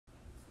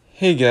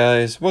Hey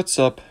guys, what's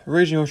up?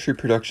 Raging Oak Tree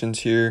Productions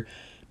here,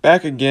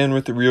 back again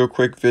with a real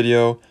quick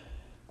video.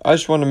 I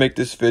just want to make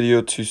this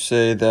video to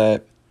say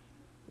that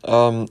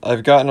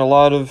I've gotten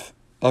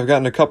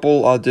a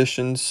couple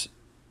auditions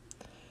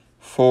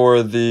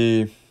for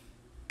the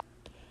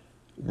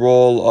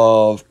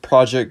role of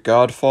Project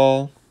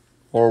Godfall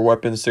or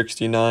Weapon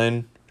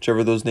 69,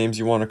 whichever those names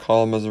you want to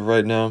call them as of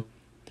right now.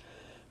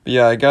 But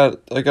yeah, I got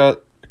a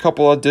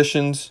couple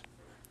auditions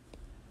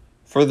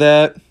for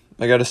that.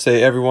 I gotta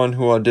say, everyone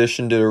who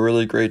auditioned did a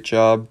really great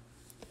job.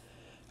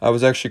 I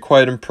was actually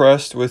quite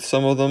impressed with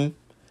some of them.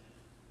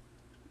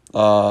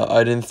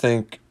 I didn't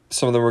think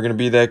some of them were going to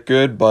be that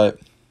good, but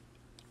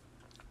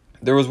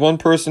there was one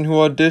person who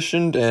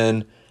auditioned,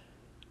 and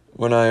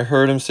when I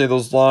heard him say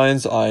those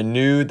lines, I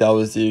knew that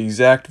was the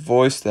exact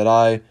voice that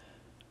I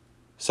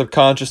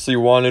subconsciously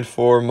wanted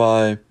for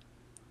my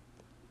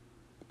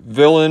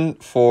villain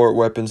for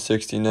Weapon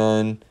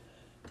 69.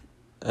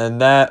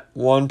 And that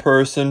one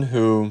person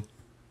who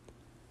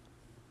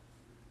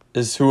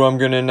is who I'm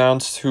going to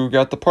announce who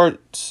got the part.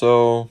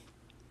 So,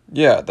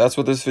 yeah, that's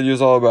what this video is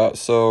all about.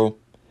 So,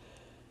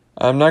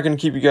 I'm not going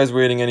to keep you guys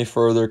waiting any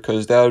further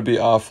because that would be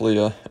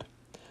awfully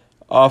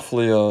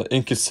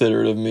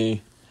inconsiderate of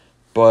me.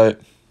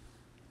 But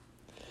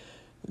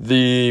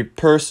the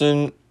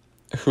person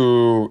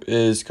who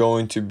is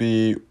going to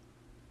be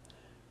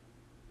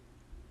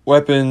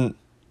Weapon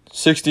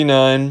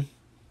 69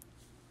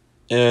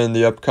 in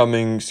the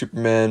upcoming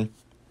Superman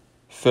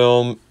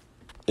film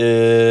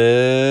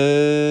is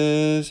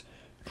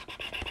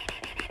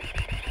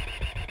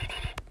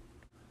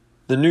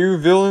the new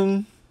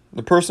villain.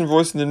 The person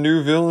voicing the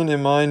new villain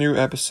in my new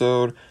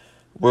episode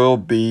will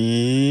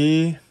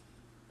be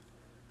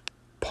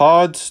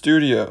Pod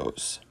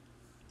Studios.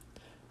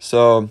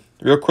 So,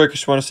 real quick, I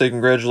just want to say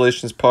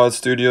congratulations, Pod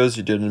Studios.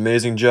 You did an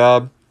amazing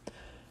job.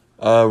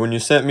 When you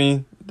sent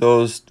me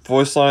those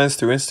voice lines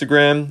through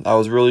Instagram, I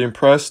was really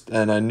impressed,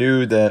 and I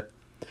knew that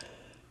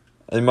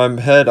in my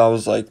head, I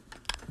was like,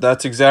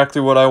 that's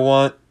exactly what I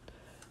want.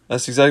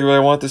 That's exactly what I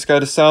want this guy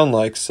to sound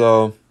like.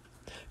 So,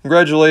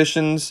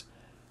 congratulations.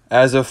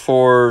 As of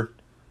for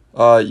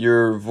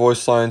your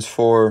voice lines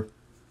for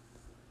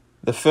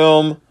the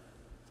film,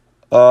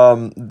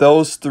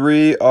 those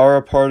three are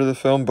a part of the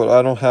film, but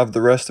I don't have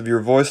the rest of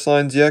your voice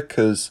lines yet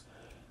because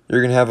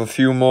you're going to have a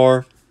few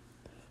more.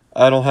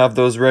 I don't have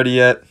those ready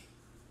yet.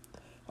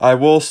 I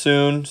will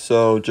soon,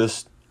 so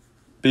just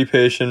be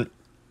patient.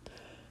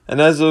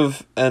 And I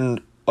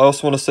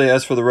also want to say,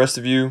 as for the rest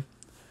of you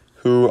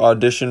who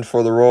auditioned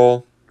for the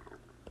role,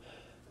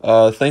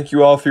 thank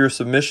you all for your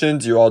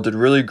submissions. You all did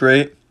really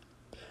great.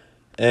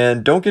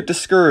 And don't get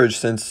discouraged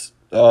since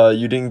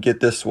you didn't get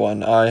this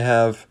one. I'm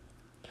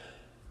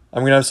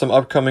going to have some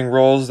upcoming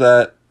roles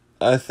that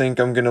I think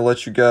I'm going to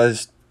let you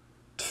guys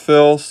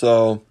fill.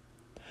 So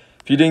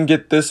if you didn't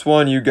get this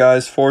one, you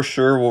guys for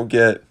sure will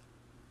get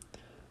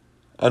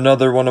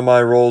another one of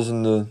my roles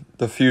in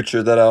the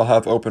future that I'll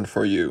have open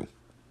for you.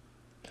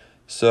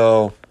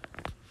 So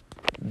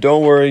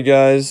don't worry,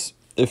 guys.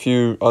 If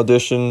you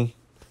audition,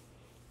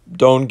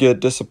 don't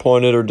get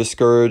disappointed or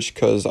discouraged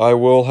because I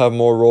will have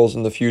more roles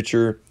in the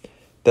future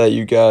that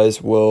you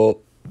guys will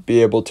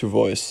be able to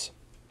voice.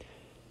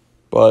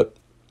 But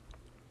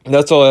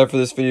that's all I have for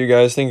this video,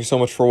 guys. Thank you so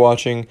much for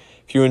watching.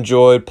 If you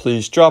enjoyed,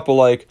 please drop a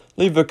like,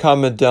 leave a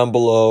comment down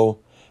below,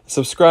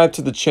 subscribe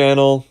to the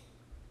channel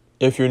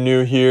if you're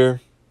new here,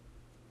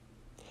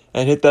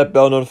 and hit that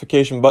bell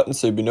notification button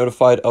so you'll be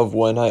notified of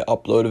when I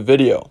upload a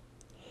video.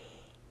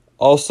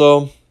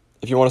 Also,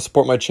 if you want to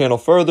support my channel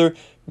further,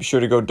 be sure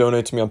to go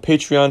donate to me on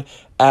Patreon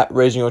at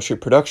Raging Oak Tree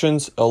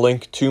Productions. A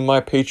link to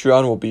my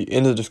Patreon will be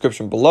in the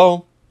description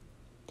below.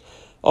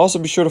 Also,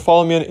 be sure to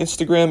follow me on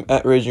Instagram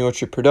at Raging Oak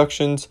Tree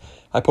Productions.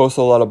 I post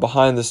a lot of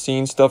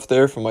behind-the-scenes stuff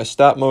there for my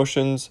stop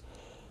motions,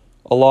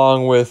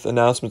 along with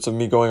announcements of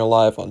me going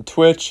live on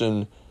Twitch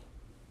and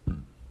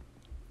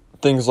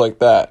things like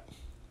that.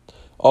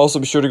 Also,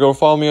 be sure to go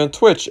follow me on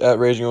Twitch at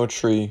Raging Oak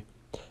Tree.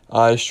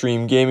 I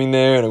stream gaming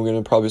there, and I'm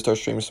going to probably start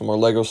streaming some more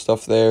LEGO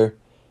stuff there.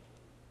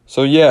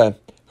 So yeah,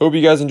 hope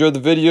you guys enjoyed the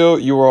video.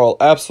 You are all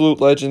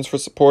absolute legends for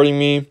supporting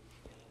me.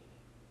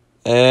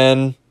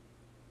 And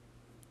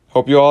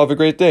hope you all have a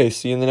great day.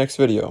 See you in the next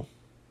video.